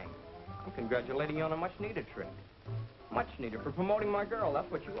flying. I'm congratulating you on a much-needed trip. Much needed for promoting my girl. That's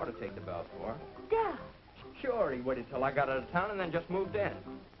what you ought to take the bell for. Doug! Sure, he waited till I got out of town and then just moved in.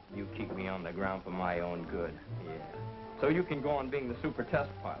 You keep me on the ground for my own good. Yeah. So you can go on being the super test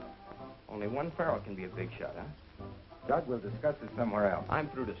pilot. Only one Farrell can be a big shot, huh? Doug, we'll discuss this somewhere else. I'm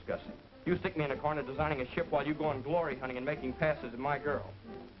through discussing. You stick me in a corner designing a ship while you go on glory hunting and making passes at my girl.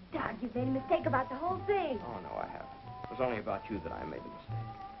 Doug, you've made a mistake about the whole thing. Oh, no, I haven't. It was only about you that I made the mistake.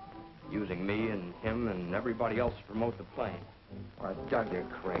 Using me and him and everybody else to promote the plane. Why, Doug, you're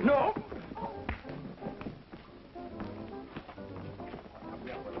crazy. No!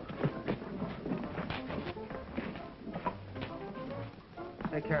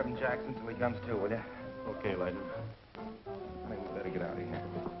 Take care of him, Jackson, till he comes to, will you? Okay, Lightning. I think we better get out of here.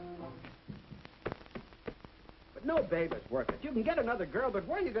 But no babe is worth it. You can get another girl, but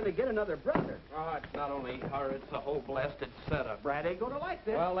where are you going to get another brother? Oh, it's not only her, it's the whole blasted setup. Brad ain't going to like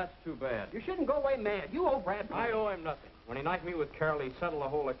this. Well, that's too bad. You shouldn't go away mad. You owe Brad. I owe him nothing. When he knifed me with Carol, he settled the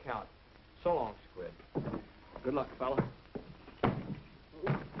whole account. So long, Squid. Good luck, fella.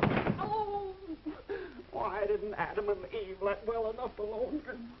 Oh! Why didn't Adam and Eve let well enough alone?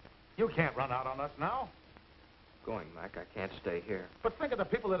 You can't run out on us now. Going, Mac. I can't stay here. But think of the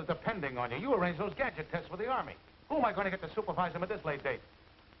people that are depending on you. You arranged those gadget tests for the Army. Who am I going to get to supervise them at this late date?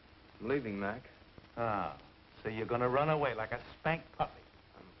 I'm leaving, Mac. Ah, so you're going to run away like a spanked puppy.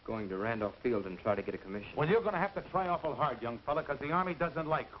 I'm going to Randolph Field and try to get a commission. Well, you're going to have to try awful hard, young fella, because the Army doesn't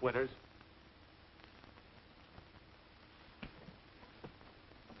like quitters.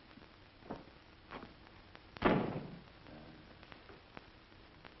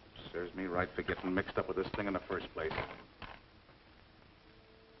 Serves me right for getting mixed up with this thing in the first place.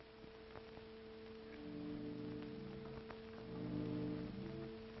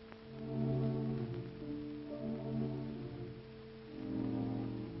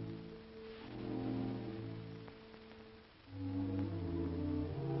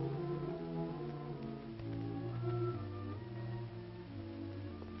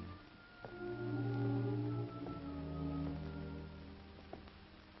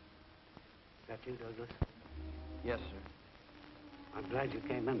 That you, Douglas? Yes, sir. I'm glad you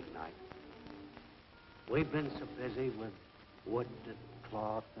came in tonight. We've been so busy with wood and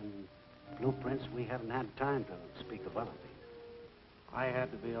cloth and blueprints, we haven't had time to speak of other things. I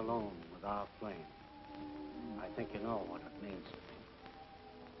had to be alone with our plane. I think you know what it means to me.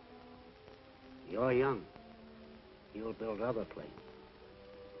 You're young. You'll build other planes.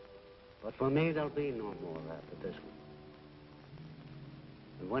 But for me, there'll be no more after this one.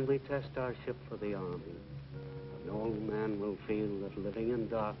 And when we test our ship for the Army, an old man will feel that living in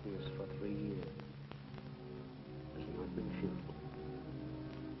darkness for 3 years has not been futile.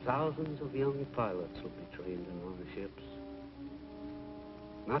 Thousands of young pilots will be trained in our ships,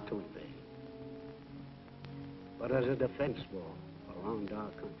 not to invade, but as a defense wall around our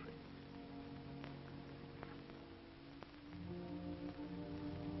country.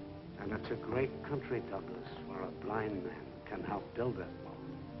 And it's a great country, Douglas, where a blind man can help build that wall.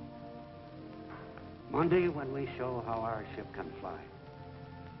 Monday, when we show how our ship can fly,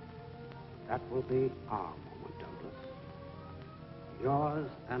 that will be our moment, Douglas. Yours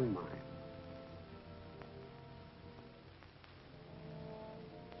and mine.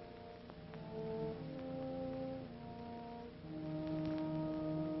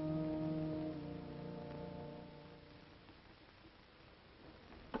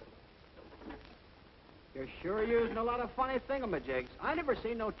 You're sure using a lot of funny thingamajigs. I never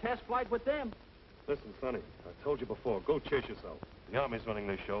seen no test flight with them. Listen, Sonny, I told you before, go chase yourself. The Army's running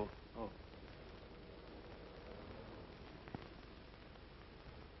this show. Oh.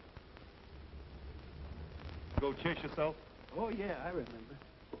 Go chase yourself? Oh, yeah, I remember.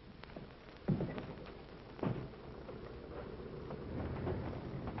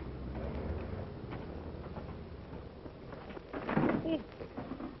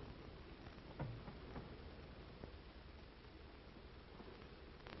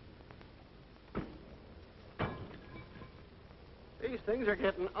 These things are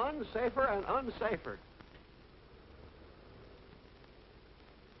getting unsafer and unsafer.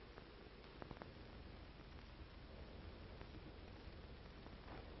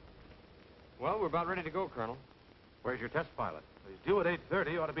 Well, we're about ready to go, Colonel. Where's your test pilot? He's due at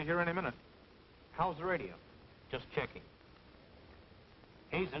 8:30. Ought to be here any minute. How's the radio? Just checking.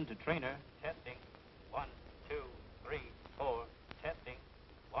 Hazen to trainer. Testing. 1, 2, 3, 4. Testing.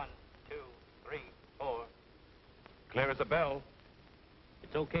 1, 2, 3, 4. Clear as a bell.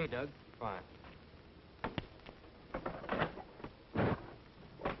 It's okay, Doug. Fine.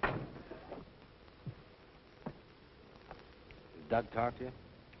 Did Doug talk to you?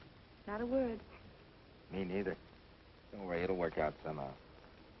 Not a word. Me neither. Don't worry, it'll work out somehow.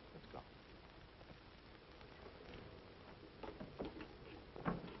 Let's go.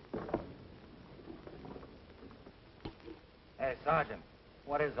 Hey, Sergeant,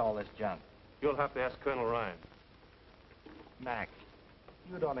 what is all this junk? You'll have to ask Colonel Ryan. Mac,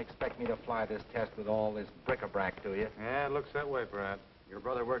 you don't expect me to fly this test with all this bric-a-brac, do you? Yeah, it looks that way, Brad. Your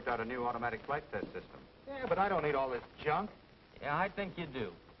brother worked out a new automatic flight test system. Yeah, but I don't need all this junk. Yeah, I think you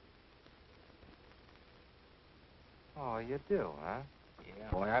do. Oh, you do, huh? Yeah.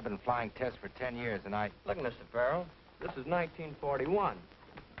 Boy, I've been flying tests for 10 years, and I... Look, Mr. Farrell, this is 1941.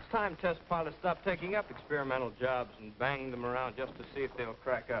 It's time test pilots stop taking up experimental jobs and banging them around just to see if they'll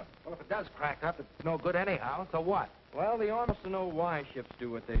crack up. Well, if it does crack up, it's no good anyhow, so what? Well, the Army wants to know why ships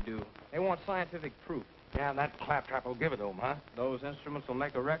do what they do. They want scientific proof. Yeah, and that claptrap will give it to them, huh? Those instruments will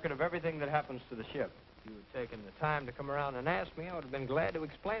make a record of everything that happens to the ship. If you had taken the time to come around and ask me, I would have been glad to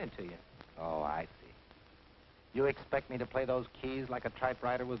explain it to you. Oh, I see. You expect me to play those keys like a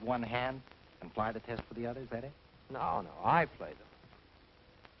typewriter with one hand and fly the test for the others, that it? No, I play them.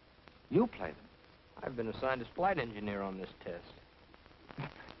 You play them? I've been assigned as flight engineer on this test.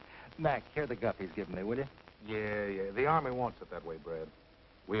 Mac, hear the guff he's giving me, will you? Yeah. The Army wants it that way, Brad.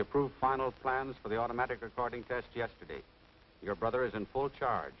 We approved final plans for the automatic recording test yesterday. Your brother is in full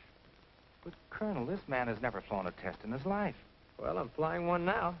charge. But, Colonel, this man has never flown a test in his life. Well, I'm flying one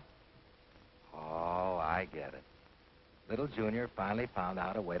now. Oh, I get it. Little Junior finally found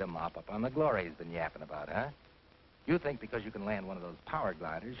out a way to mop up on the glory he's been yapping about, huh? You think because you can land one of those power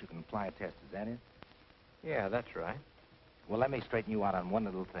gliders, you can fly a test, is that it? Yeah, that's right. Well, let me straighten you out on one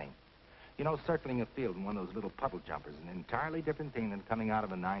little thing. You know, circling a field in one of those little puddle jumpers is an entirely different thing than coming out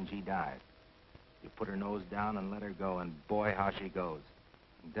of a 9G dive. You put her nose down and let her go, and boy, how she goes.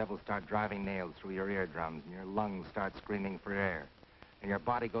 And devils start driving nails through your eardrums, and your lungs start screaming for air. And your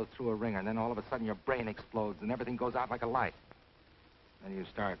body goes through a ringer, and then all of a sudden your brain explodes, and everything goes out like a light. Then you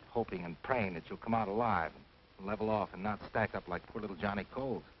start hoping and praying that you'll come out alive and level off and not stack up like poor little Johnny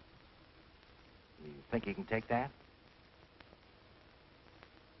Coles. You think you can take that?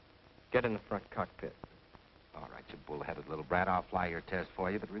 Get in the front cockpit. All right, you bull-headed little brat. I'll fly your test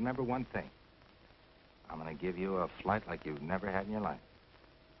for you, but remember one thing. I'm going to give you a flight like you've never had in your life.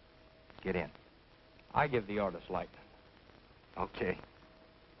 Get in. I give the orders, Light. Okay.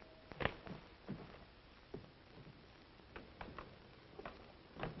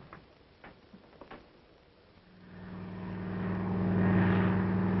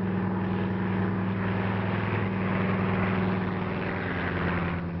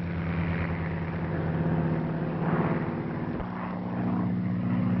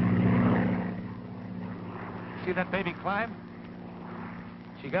 see that baby climb?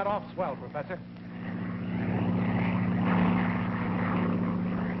 She got off swell, Professor.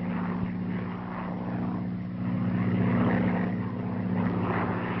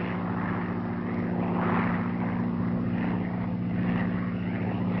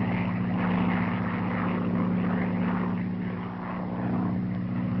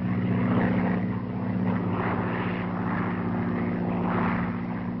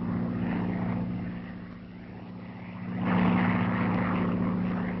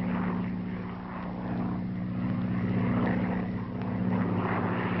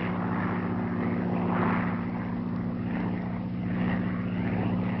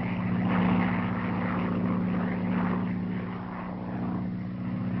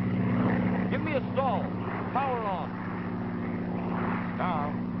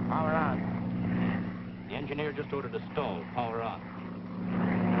 Just ordered a stall. Power on.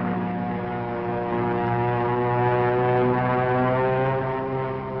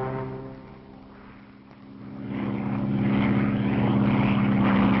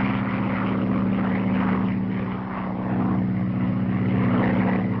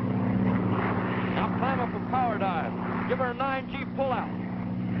 Now climb up a power dive. Give her a 9G pull-out.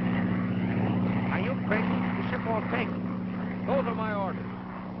 Are you crazy? The ship won't take it. Those are my orders.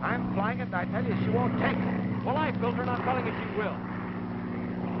 I'm flying it, and I tell you, she won't take it. Well, I built her, not telling you she will.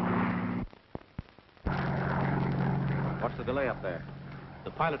 What's the delay up there?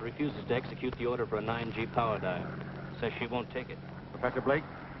 The pilot refuses to execute the order for a 9G power dive. Says she won't take it. Professor Blake,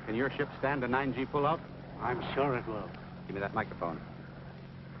 can your ship stand a 9G pullout? I'm sure it will. Give me that microphone.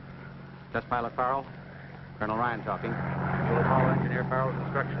 That's Pilot Farrell. Colonel Ryan talking. You'll follow Engineer Farrell's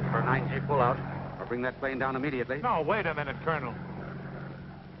instructions for a 9G pullout, or bring that plane down immediately. No, wait a minute, Colonel.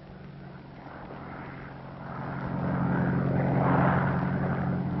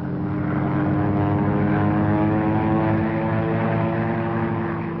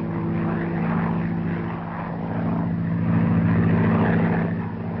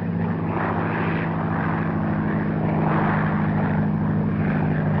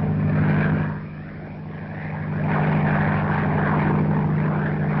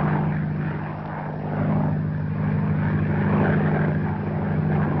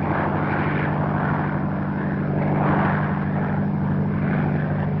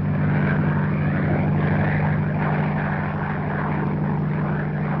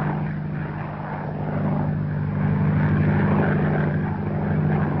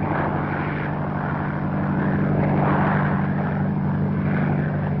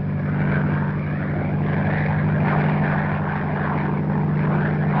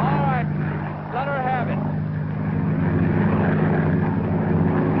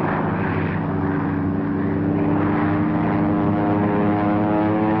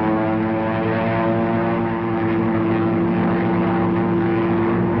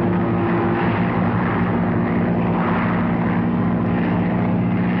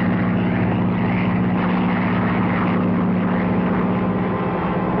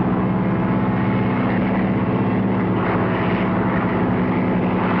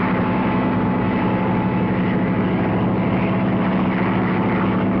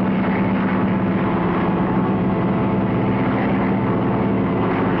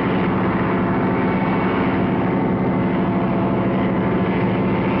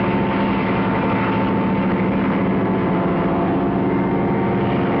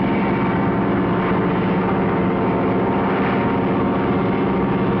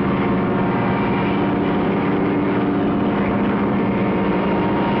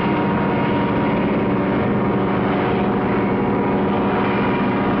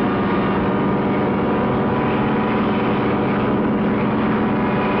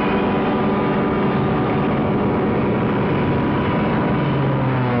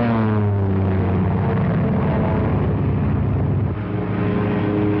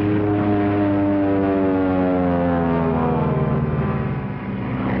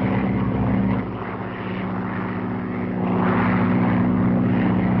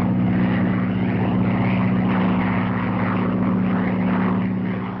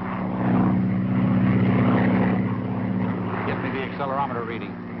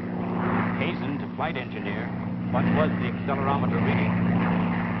 flight engineer, what was the accelerometer reading?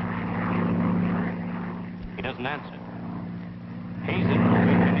 He doesn't answer. Hazen,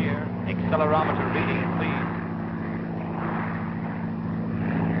 engineer, accelerometer reading, please.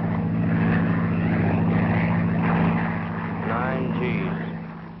 Nine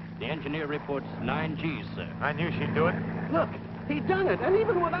G's. The engineer reports 9 G's, sir. I knew she'd do it. Look, he done it, and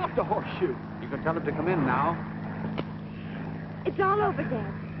even without the horseshoe. You can tell him to come in now. It's all over,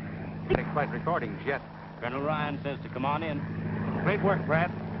 Dad. Take flight recordings yet. Colonel Ryan says to come on in. Great work,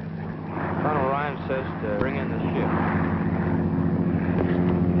 Brad. Colonel Ryan says to bring in the ship.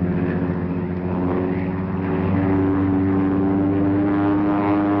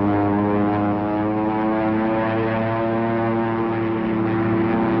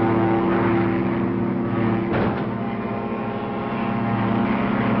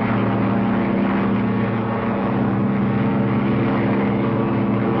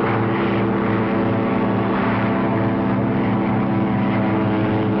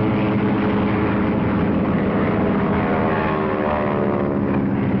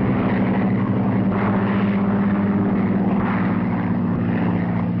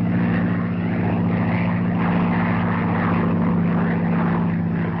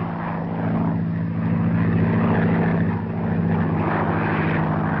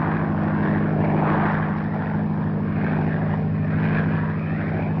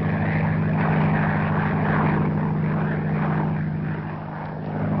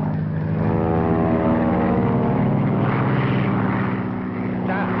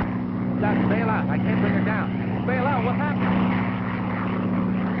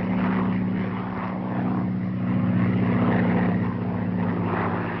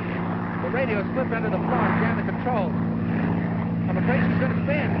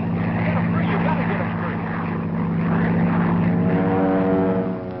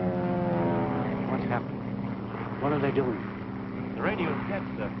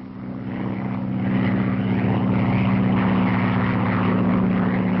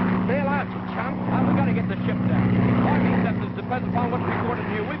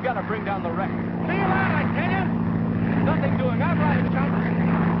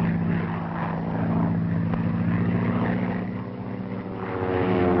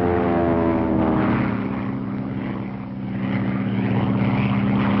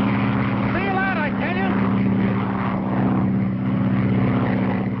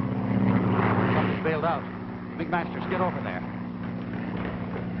 McMasters, get over there.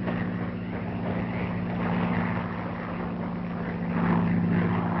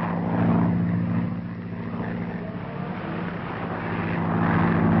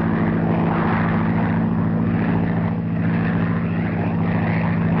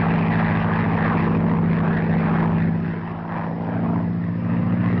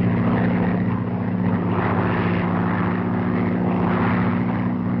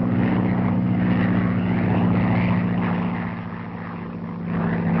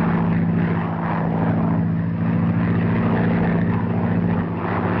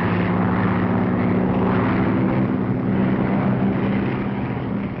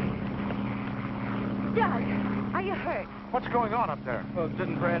 What's going on up there? Well,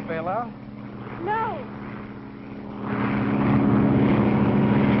 didn't Brad bail out? No.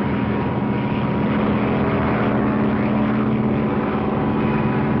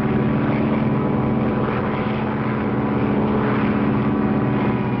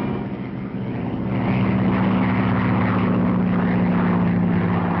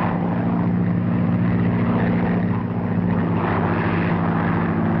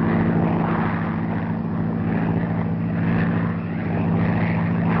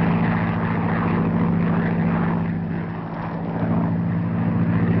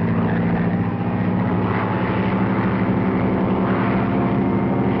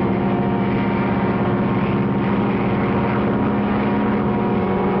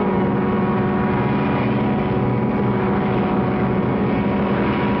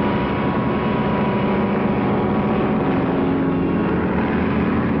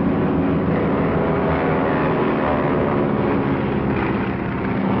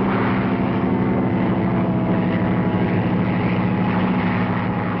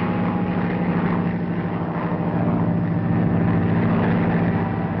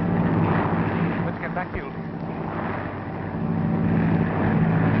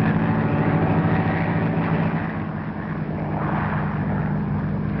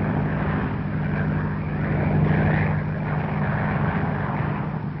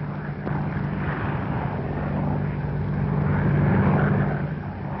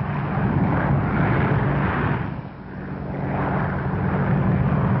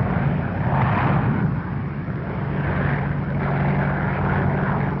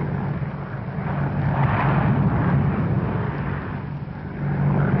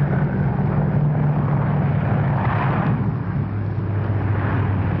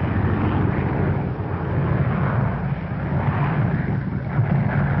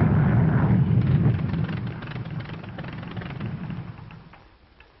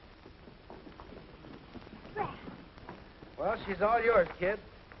 Well, she's all yours, kid.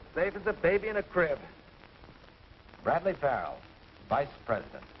 Safe as a baby in a crib. Bradley Farrell, Vice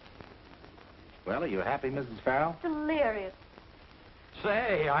President. Well, are you happy, Mrs. Farrell? Delirious.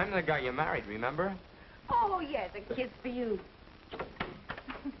 Say, I'm the guy you married, remember? Oh, yes, a kiss for you.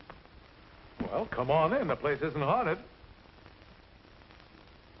 Well, come on in. The place isn't haunted.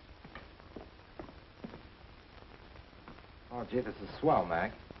 Oh, gee, this is swell,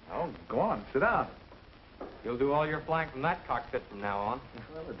 Mac. Oh, go on, sit down. You'll do all your flying from that cockpit from now on.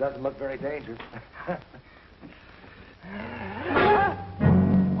 Well, it doesn't look very dangerous.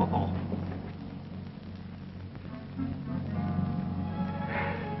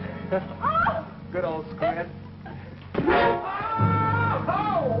 Good old squid.